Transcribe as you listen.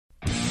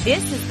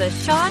This is the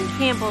Sean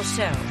Campbell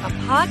Show, a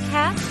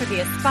podcast for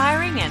the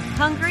aspiring and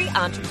hungry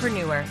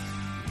entrepreneur.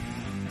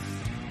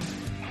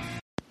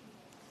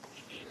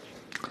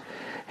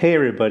 Hey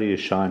everybody,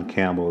 it's Sean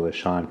Campbell, the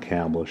Sean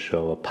Campbell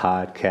Show, a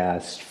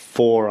podcast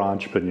for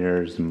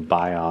entrepreneurs and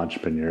by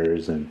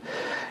entrepreneurs, and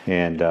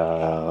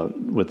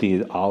with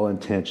the all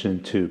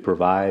intention to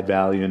provide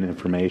value and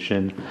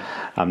information.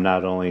 I'm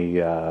not only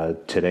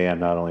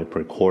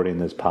recording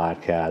this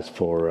podcast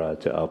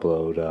to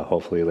upload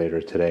hopefully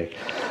later today,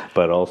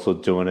 but also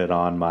doing it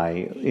on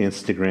my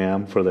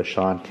Instagram for the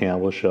Sean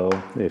Campbell Show.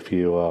 If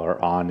you are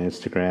on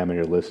Instagram and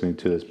you're listening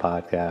to this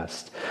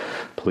podcast,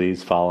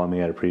 please follow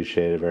me. I'd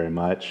appreciate it very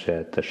much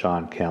at the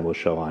Sean Campbell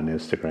Show on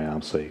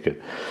Instagram. So you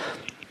could,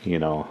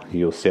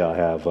 you'll see I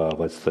have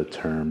what's the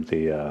term,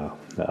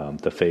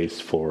 the face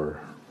for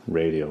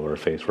radio or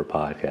face for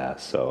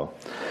podcast. So,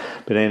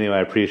 but anyway,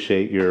 I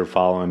appreciate your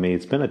following me.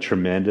 It's been a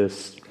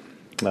tremendous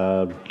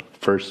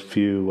first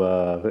few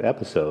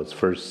episodes,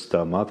 first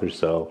month or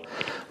so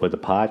with the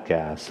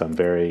podcast. I'm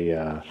very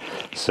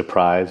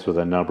surprised with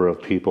the number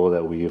of people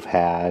that we've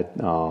had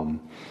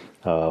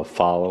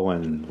follow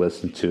and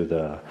listen to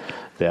the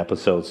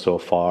episodes so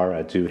far.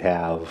 I do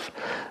have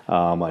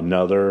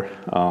another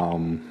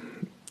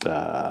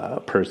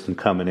person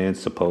coming in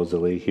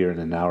supposedly here in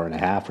an hour and a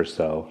half or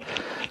so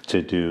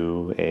to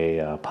do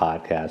a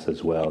podcast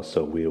as well.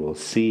 So we will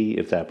see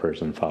if that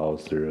person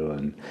follows through,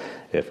 and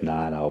if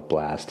not, I'll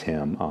blast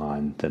him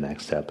on the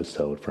next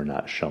episode for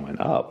not showing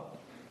up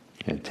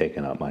and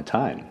taking up my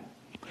time.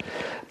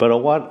 But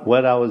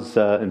what I was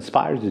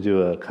inspired to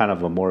do a kind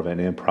of a more of an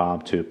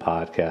impromptu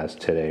podcast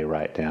today,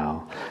 right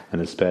now,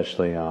 and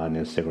especially on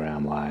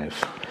Instagram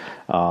Live,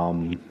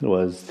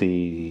 was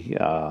the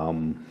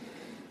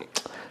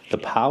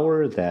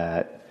power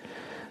that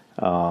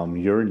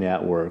your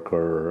network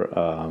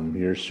or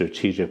your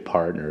strategic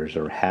partners,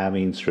 or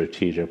having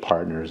strategic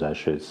partners, I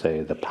should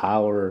say, the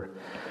power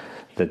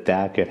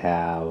that could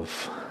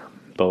have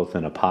both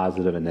in a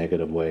positive and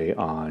negative way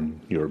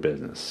on your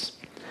business.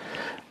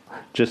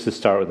 Just to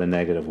start with the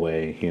negative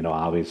way,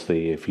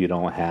 obviously, if you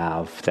don't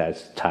have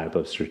that type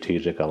of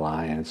strategic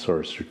alliance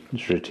or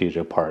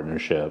strategic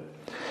partnership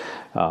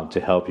to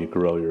help you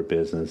grow your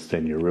business,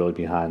 then you're really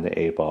behind the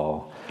eight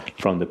ball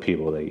from the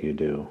people that you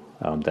do,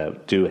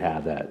 that do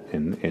have that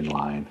in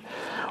line.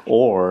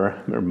 Or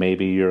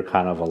maybe you're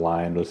kind of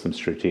aligned with some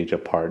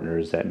strategic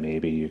partners that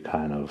maybe you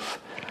kind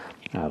of,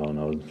 I don't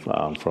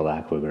know, for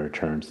lack of better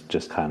terms,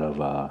 just kind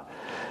of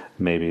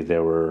maybe they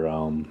were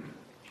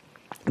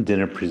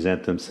didn't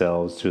present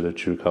themselves to the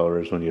true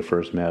colors when you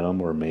first met them,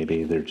 or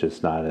maybe they're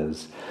just not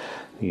as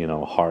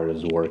hard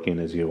as working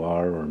as you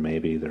are, or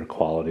maybe their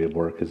quality of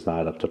work is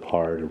not up to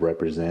par to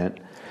represent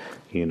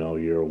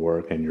your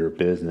work and your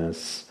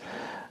business.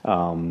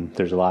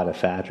 There's a lot of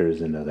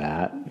factors into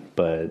that,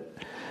 but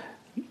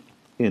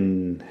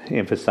in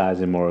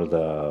emphasizing more of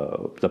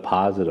the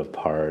positive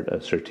part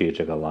a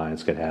strategic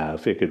alliance could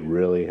have, it could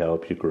really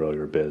help you grow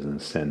your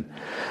business. And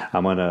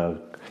I'm going to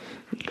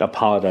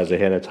apologize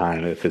ahead of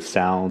time if it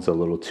sounds a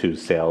little too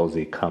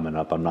salesy coming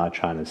up. I'm not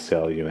trying to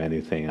sell you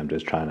anything. I'm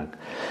just trying to,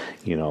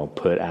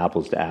 put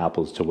apples to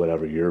apples to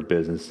whatever your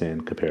business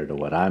in compared to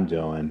what I'm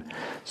doing,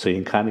 so you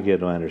can kind of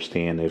get to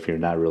understand if you're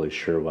not really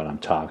sure what I'm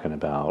talking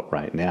about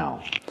right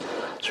now.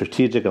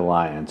 Strategic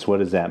alliance, what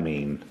does that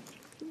mean?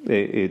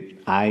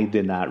 I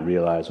did not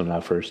realize when I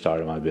first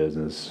started my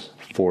business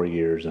 4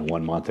 years and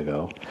 1 month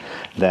ago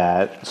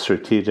that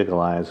strategic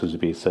alliance was to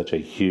be such a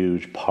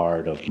huge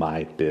part of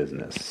my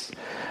business.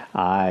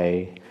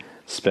 I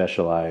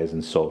specialize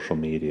in social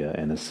media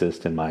and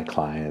assist in my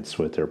clients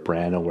with their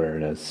brand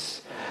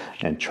awareness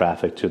and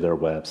traffic to their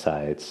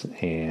websites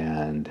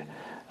and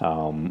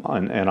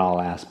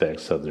all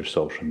aspects of their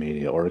social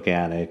media,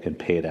 organic and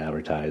paid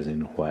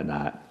advertising,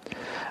 whatnot.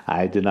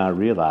 I did not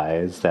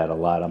realize that a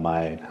lot of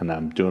my, and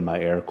I'm doing my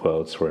air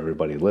quotes for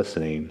everybody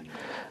listening,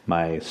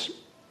 my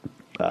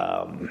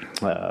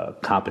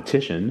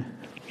competition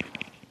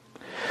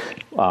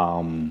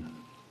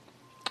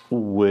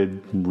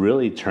would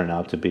really turn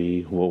out to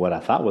be, well, what I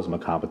thought was my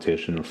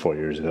competition 4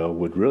 years ago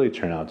would really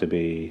turn out to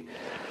be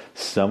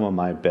some of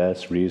my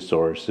best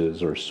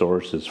resources or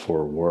sources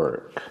for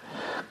work,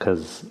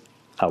 because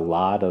a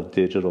lot of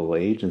digital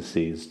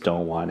agencies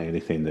don't want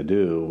anything to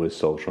do with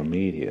social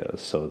media,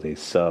 so they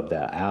sub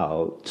that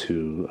out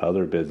to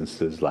other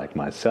businesses like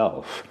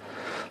myself.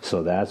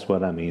 So that's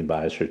what I mean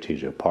by a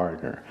strategic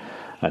partner.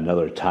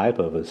 Another type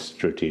of a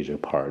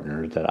strategic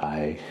partner that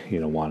I,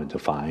 wanted to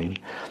find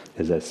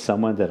is that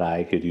someone that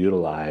I could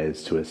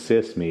utilize to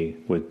assist me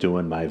with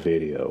doing my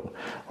video,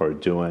 or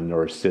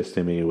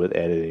assisting me with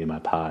editing my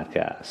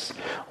podcasts,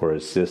 or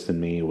assisting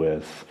me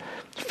with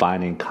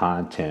finding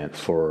content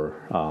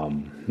for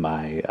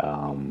my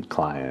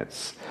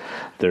clients.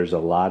 There's a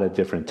lot of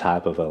different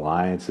type of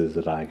alliances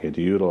that I could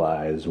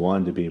utilize,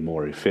 one, to be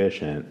more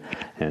efficient,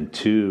 and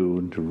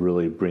two, to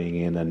really bring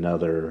in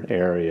another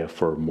area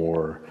for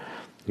more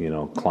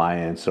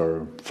clients,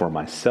 or for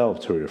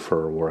myself to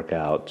refer work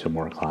out to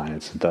more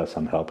clients, and thus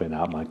I'm helping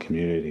out my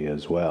community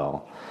as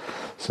well.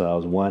 So that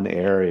was one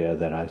area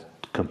that I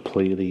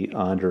completely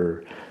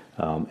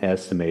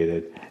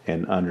estimated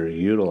and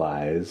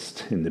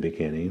underutilized in the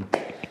beginning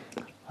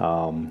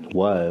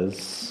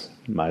was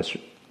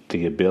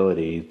the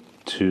ability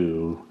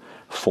to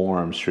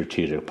form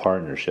strategic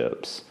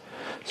partnerships.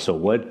 So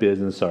what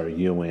business are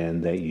you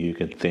in that you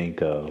can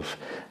think of?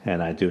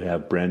 And I do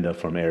have Brenda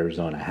from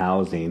Arizona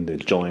Housing to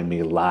join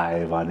me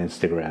live on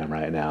Instagram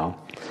right now.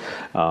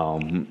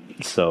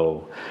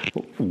 So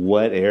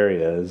what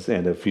areas,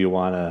 and if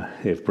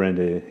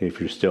Brenda, if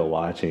you're still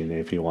watching,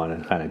 if you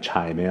want to kind of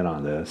chime in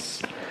on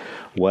this,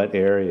 what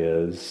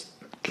areas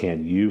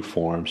can you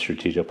form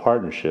strategic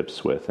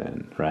partnerships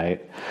within,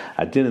 right?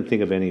 I didn't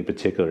think of any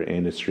particular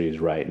industries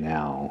right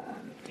now,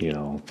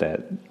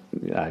 that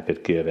I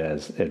could give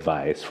as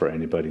advice for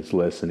anybody who's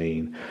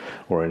listening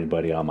or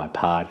anybody on my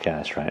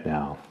podcast right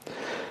now.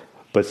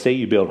 But say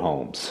you build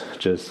homes,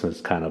 just as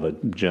kind of a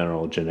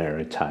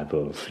generic type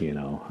of,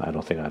 I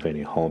don't think I have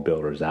any home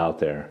builders out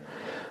there.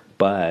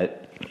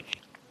 But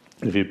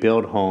if you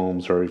build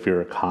homes or if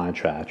you're a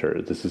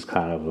contractor, this is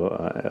kind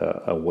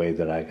of a way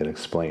that I could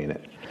explain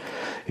it.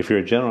 If you're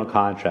a general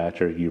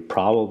contractor, you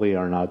probably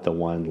are not the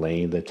one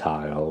laying the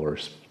tile or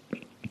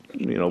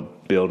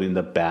building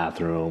the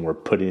bathroom or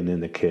putting in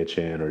the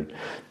kitchen or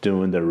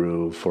doing the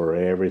roof or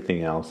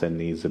everything else that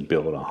needs to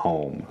build a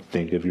home.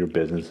 Think of your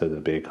business as a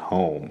big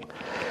home.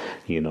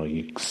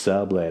 You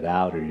sublet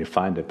out or you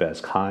find the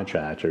best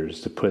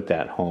contractors to put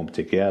that home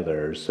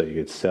together so you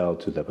could sell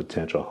to the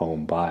potential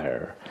home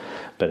buyer.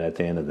 But at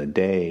the end of the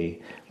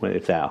day,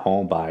 if that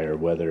home buyer,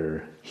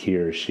 whether he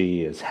or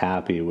she is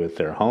happy with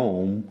their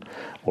home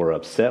or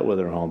upset with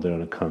their home, they're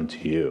going to come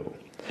to you.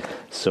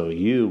 So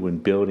you, when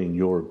building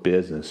your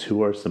business,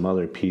 who are some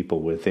other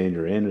people within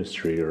your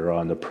industry or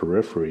on the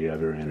periphery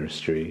of your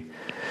industry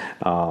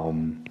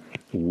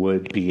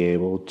would be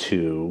able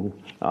to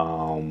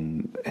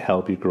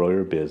help you grow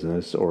your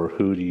business, or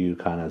who do you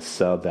kind of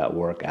sub that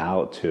work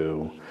out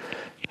to,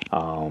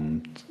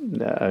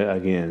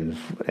 again,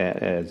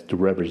 as to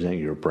represent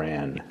your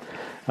brand.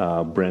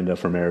 Brenda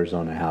from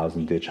Arizona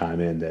Housing did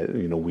chime in that,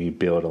 we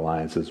build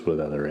alliances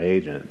with other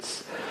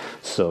agents.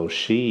 So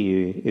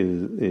she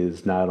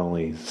is not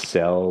only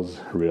sells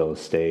real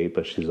estate,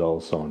 but she's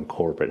also in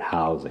corporate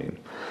housing.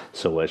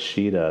 So what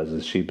she does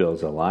is she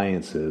builds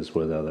alliances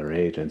with other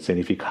agents. And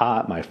if you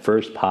caught my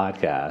first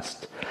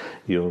podcast,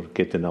 you'll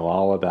get to know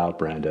all about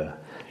Brenda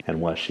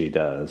and what she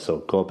does. So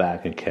go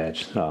back and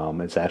catch.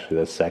 It's actually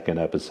the second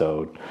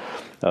episode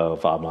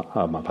of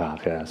my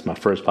podcast. My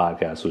first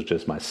podcast was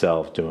just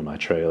myself doing my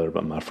trailer,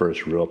 but my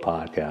first real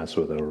podcast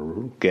with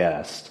a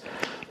guest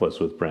was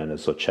with Brenda.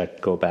 So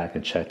go back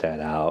and check that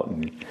out,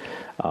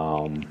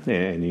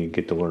 and you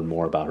get to learn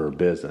more about her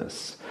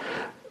business.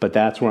 But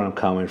that's where I'm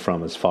coming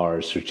from as far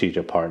as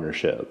strategic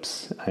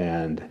partnerships.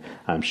 And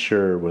I'm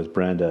sure with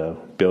Brenda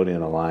building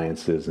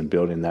alliances and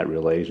building that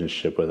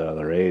relationship with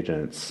other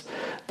agents,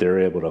 they're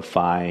able to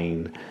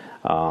find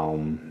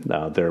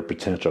their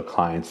potential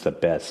clients the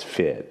best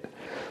fit.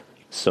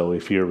 So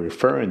if you're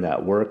referring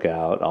that work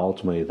out,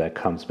 ultimately that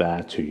comes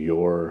back to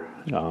your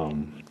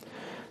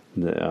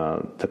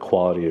the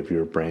quality of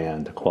your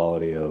brand, the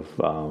quality of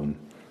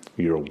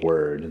your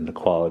word, and the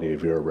quality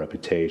of your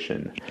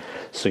reputation.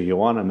 So you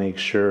want to make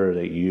sure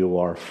that you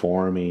are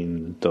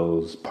forming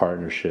those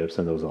partnerships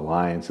and those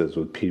alliances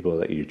with people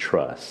that you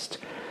trust,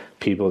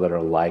 people that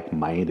are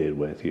like-minded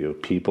with you,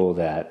 people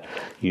that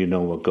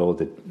will go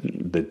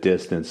the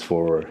distance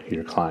for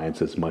your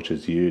clients as much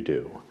as you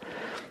do.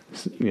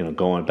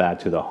 Going back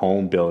to the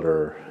home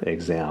builder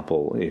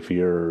example, if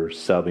you're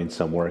subbing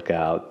some work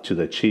out to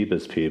the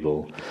cheapest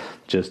people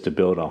just to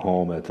build a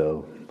home at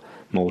the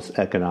most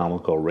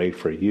economical rate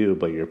for you,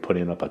 but you're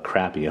putting up a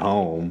crappy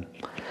home,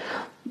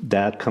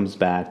 that comes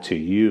back to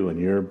you and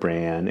your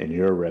brand and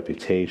your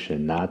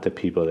reputation, not the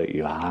people that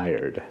you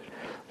hired.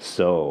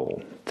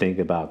 So think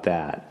about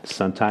that.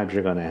 Sometimes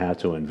you're going to have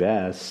to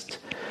invest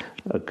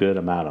a good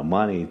amount of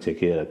money to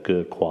get a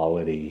good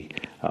quality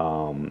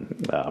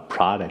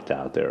product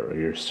out there, or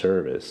your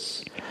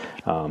service,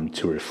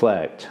 to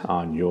reflect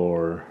on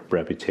your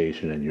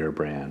reputation and your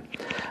brand.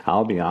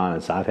 I'll be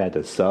honest, I've had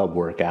to sub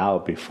work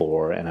out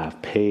before, and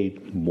I've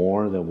paid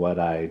more than what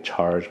I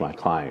charge my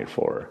client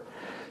for,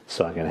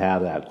 so I can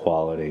have that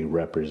quality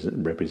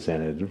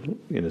represented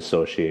in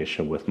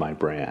association with my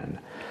brand.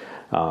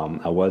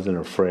 I wasn't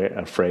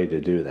afraid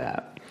to do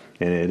that.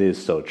 And it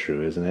is so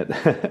true, isn't it?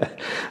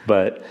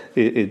 But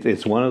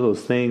it's one of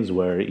those things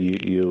where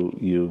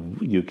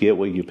you get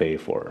what you pay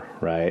for,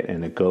 right?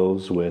 And it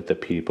goes with the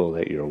people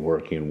that you're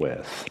working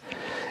with.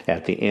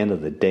 At the end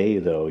of the day,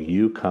 though,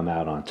 you come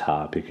out on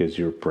top because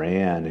your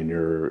brand and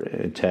your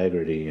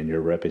integrity and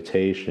your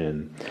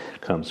reputation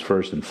comes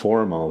first and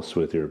foremost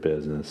with your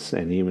business.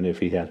 And even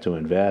if you have to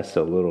invest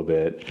a little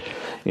bit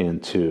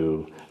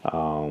into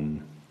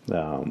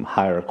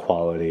higher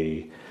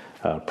quality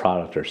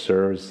product or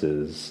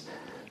services,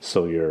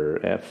 so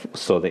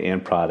the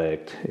end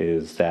product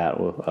is that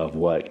of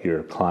what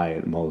your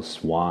client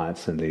most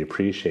wants and they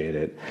appreciate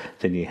it,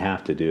 then you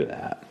have to do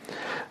that.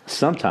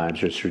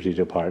 sometimes your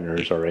strategic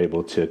partners are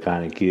able to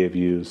kind of give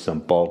you some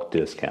bulk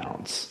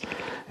discounts.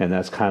 And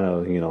that's kind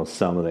of,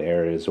 some of the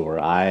areas where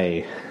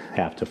I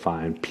have to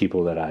find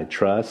people that I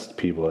trust,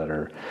 people that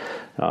are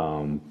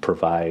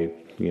provide,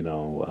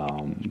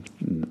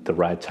 the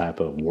right type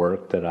of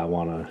work that I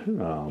want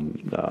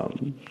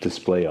to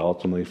display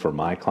ultimately for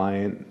my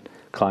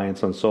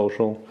clients on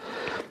social.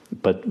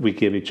 But we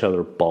give each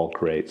other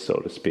bulk rates, so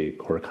to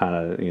speak. We're kind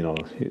of,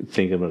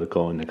 thinking of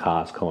going to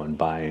Costco and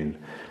buying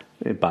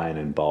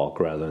in bulk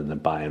rather than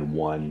buying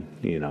one,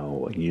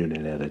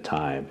 unit at a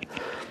time.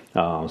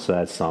 So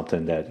that's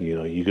something that,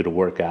 you could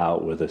work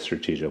out with a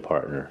strategic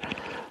partner.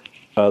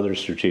 Other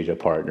strategic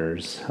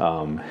partners,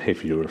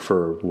 if you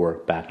refer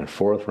work back and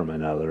forth from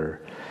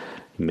another,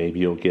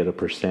 maybe you'll get a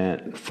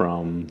 %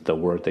 from the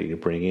work that you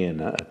bring in,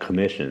 a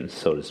commission,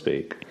 so to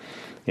speak.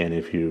 And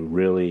if you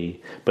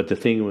really, but the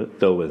thing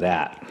with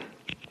that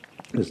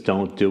is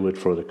don't do it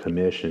for the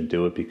commission,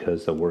 do it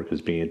because the work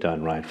is being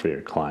done right for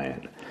your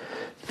client.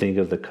 Think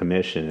of the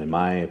commission, in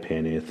my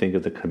opinion, think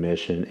of the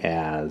commission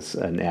as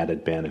an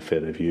added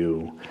benefit of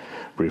you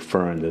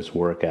referring this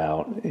work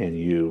out and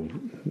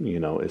you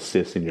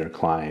assisting your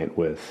client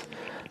with,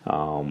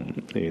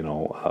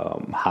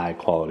 high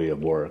quality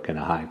of work and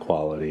a high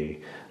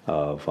quality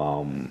of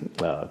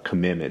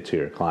commitment to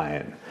your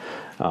client.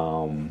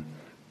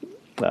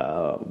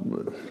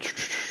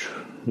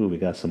 We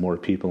got some more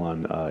people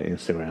on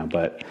Instagram,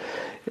 but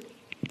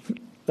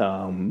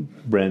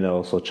Brenda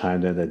also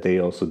chimed in that they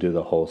also do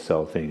the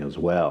wholesale thing as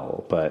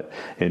well. But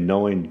in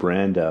knowing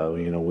Brenda,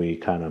 we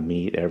kind of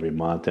meet every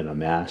month in a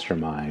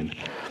mastermind.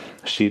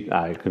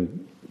 I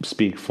can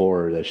speak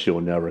for her that she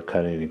will never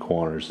cut any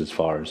corners as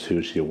far as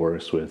who she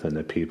works with and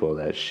the people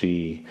that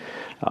she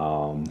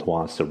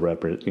wants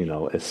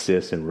to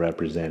assist in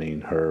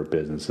representing her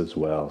business as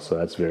well. So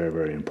that's very,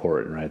 very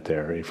important right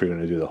there if you're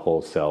going to do the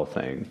wholesale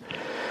thing.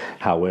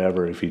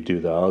 However, if you do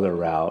the other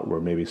route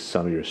where maybe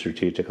some of your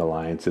strategic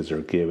alliances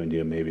are giving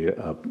you maybe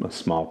a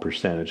small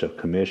percentage of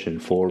commission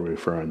for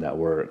referring that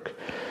work,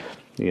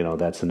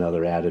 that's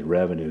another added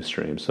revenue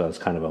stream. So that's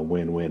kind of a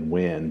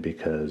win-win-win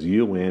because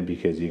you win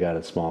because you got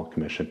a small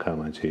commission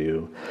coming to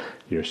you.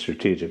 Your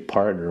strategic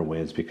partner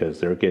wins because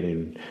they're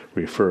getting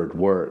referred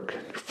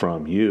work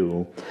from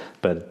you,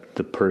 but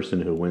the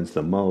person who wins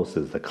the most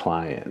is the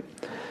client.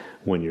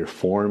 When you're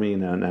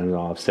forming, and I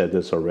know I've said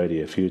this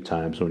already a few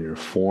times, when you're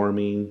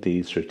forming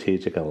these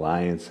strategic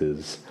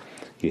alliances,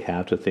 you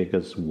have to think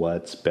of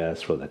what's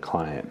best for the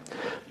client.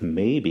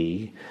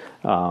 Maybe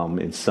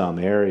in some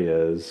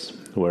areas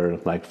where,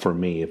 like for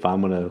me, if I'm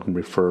going to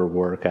refer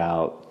work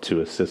out to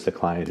assist a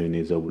client who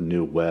needs a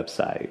new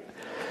website,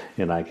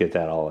 and I get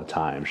that all the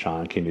time,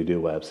 Sean, can you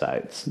do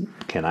websites?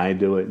 Can I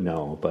do it?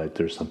 No, but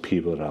there's some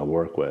people that I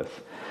work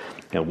with.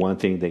 And one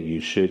thing that you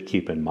should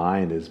keep in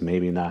mind is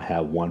maybe not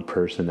have one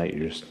person that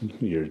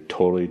you're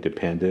totally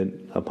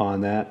dependent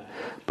upon that,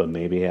 but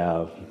maybe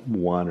have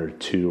one or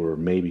two or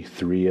maybe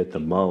three at the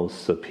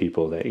most of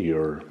people that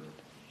you're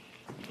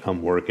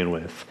working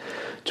with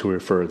to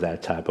refer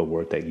that type of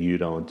work that you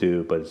don't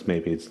do, but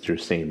maybe it's your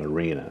same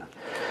arena.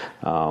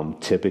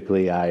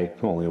 Typically, I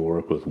only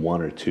work with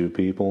one or two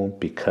people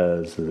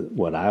because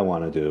what I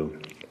want to do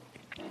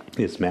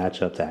is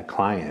match up that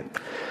client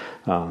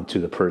to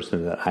the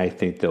person that I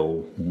think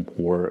they'll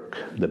work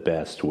the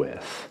best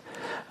with.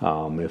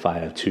 If I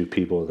have two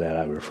people that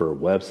I refer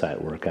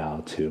website work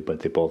out to, but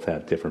they both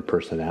have different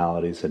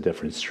personalities and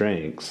different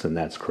strengths, and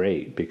that's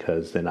great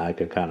because then I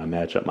could kind of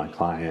match up my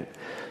client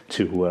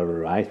to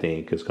whoever I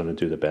think is going to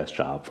do the best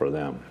job for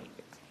them.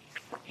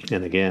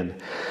 And again,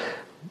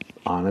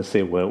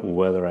 honestly,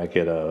 whether I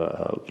get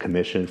a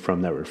commission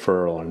from that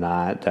referral or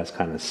not, that's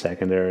kind of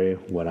secondary.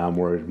 What I'm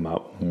worried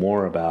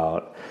more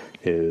about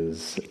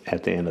is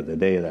at the end of the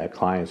day, that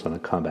client's going to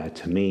come back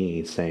to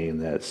me saying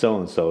that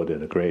so-and-so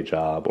did a great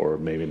job or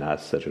maybe not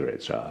such a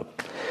great job.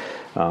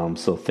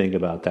 So think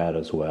about that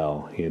as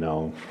well.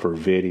 For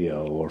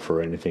video or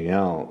for anything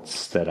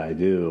else that I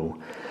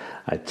do,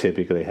 I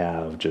typically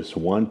have just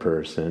one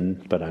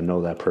person, but I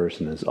know that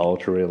person is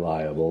ultra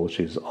reliable.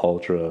 She's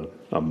ultra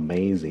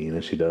amazing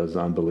and she does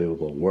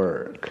unbelievable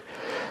work.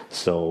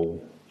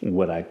 So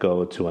would I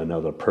go to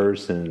another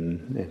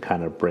person and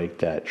kind of break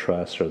that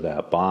trust or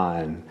that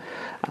bond?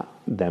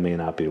 That may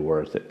not be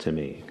worth it to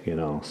me,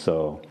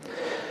 So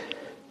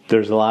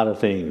there's a lot of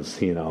things,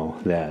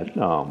 that,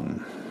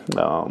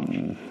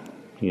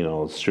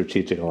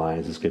 strategic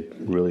alliances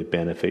could really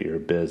benefit your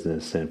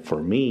business. And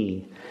for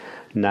me,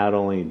 not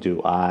only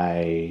do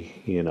I'm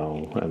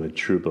a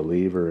true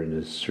believer in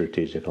the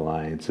strategic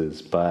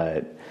alliances,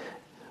 but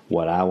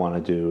what I want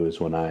to do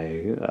is when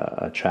I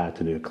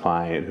attract a new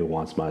client who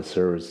wants my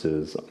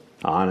services,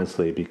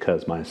 honestly,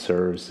 because my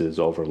services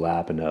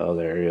overlap into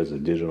other areas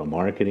of digital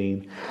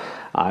marketing,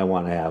 I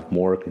want to have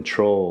more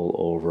control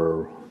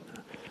over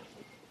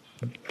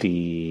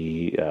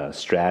the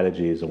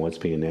strategies and what's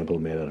being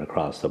implemented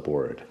across the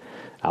board.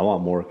 I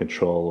want more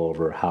control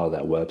over how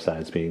that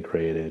website is being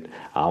created.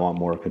 I want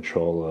more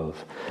control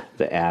of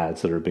the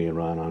ads that are being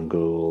run on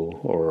Google,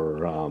 or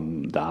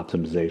the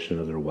optimization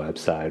of their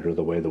website, or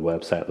the way the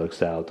website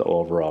looks out, the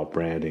overall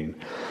branding.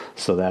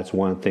 So that's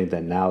one thing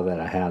that now that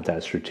I have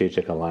that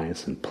strategic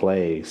alliance in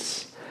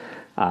place,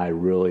 I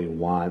really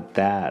want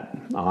that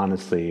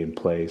honestly in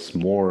place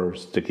more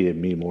to give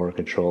me more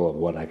control of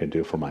what I can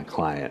do for my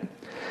client.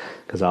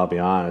 Because I'll be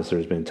honest,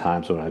 there's been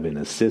times when I've been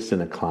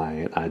assisting a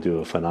client, I do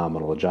a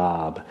phenomenal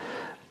job,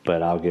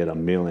 but I'll get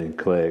 1 million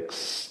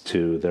clicks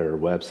to their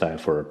website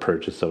for a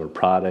purchase of a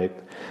product,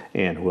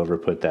 and whoever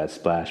put that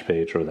splash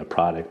page or the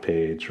product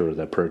page or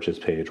the purchase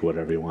page,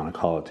 whatever you want to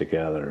call it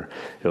together,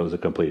 it was a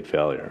complete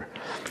failure.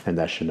 And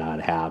that should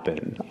not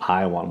happen.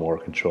 I want more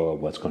control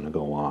of what's going to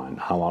go on.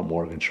 I want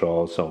more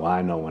control so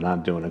I know when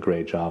I'm doing a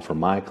great job for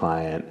my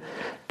client,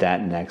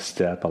 that next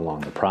step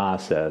along the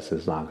process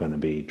is not going to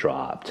be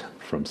dropped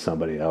from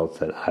somebody else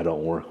that I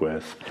don't work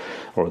with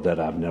or that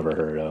I've never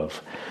heard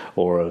of.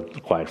 Or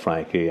quite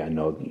frankly, I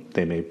know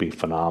they may be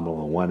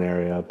phenomenal in one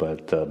area,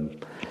 but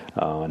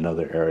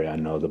another area I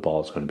know the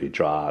ball's going to be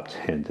dropped.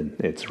 And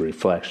it's a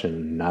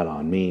reflection not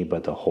on me,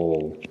 but the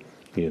whole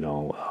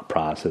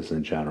process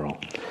in general.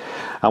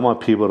 I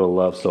want people to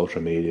love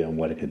social media and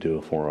what it can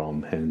do for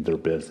them and their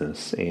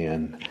business.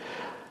 And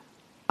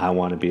I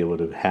want to be able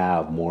to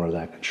have more of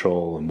that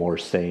control and more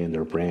say in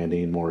their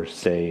branding, more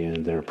say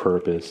in their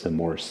purpose, and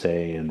more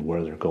say in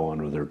where they're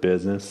going with their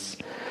business.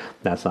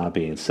 That's not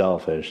being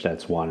selfish.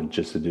 That's wanting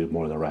just to do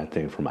more of the right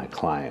thing for my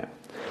client.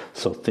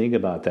 So think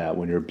about that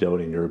when you're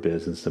building your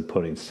business and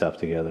putting stuff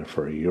together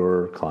for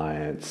your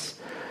clients.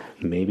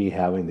 Maybe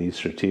having these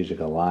strategic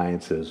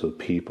alliances with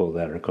people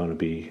that are going to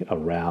be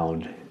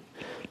around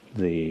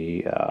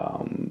the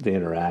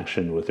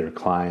interaction with their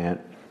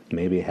client.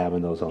 Maybe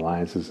having those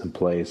alliances in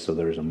place so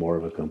there's a more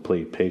of a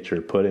complete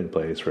picture put in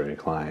place for your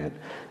client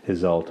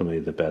is ultimately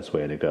the best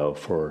way to go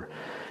for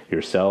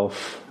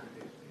yourself,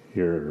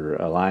 your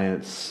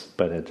alliance,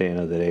 but at the end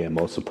of the day, and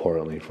most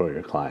importantly, for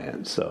your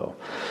client. So,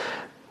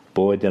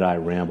 boy, did I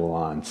ramble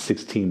on.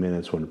 16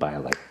 minutes went by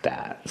like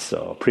that.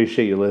 So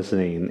appreciate you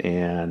listening,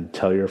 and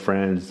tell your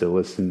friends to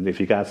listen. If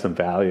you got some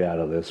value out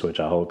of this, which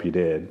I hope you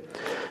did,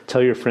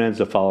 tell your friends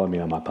to follow me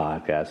on my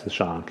podcast, The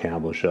Sean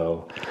Campbell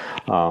Show.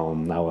 I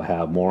will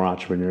have more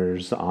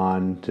entrepreneurs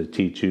on to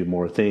teach you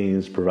more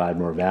things, provide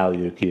more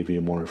value, give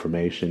you more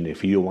information.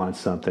 If you want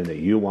something that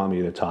you want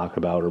me to talk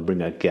about or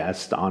bring a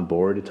guest on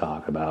board to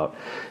talk about,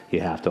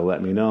 you have to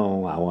let me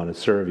know. I want to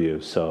serve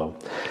you. So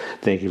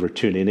thank you for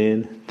tuning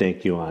in.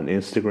 Thank you on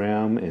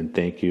Instagram, and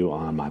thank you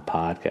on my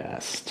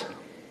podcast.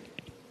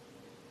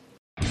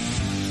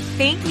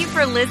 Thank you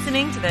for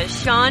listening to The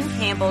Sean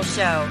Campbell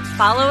Show.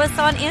 Follow us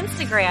on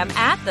Instagram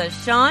at The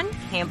Sean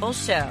Campbell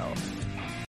Show.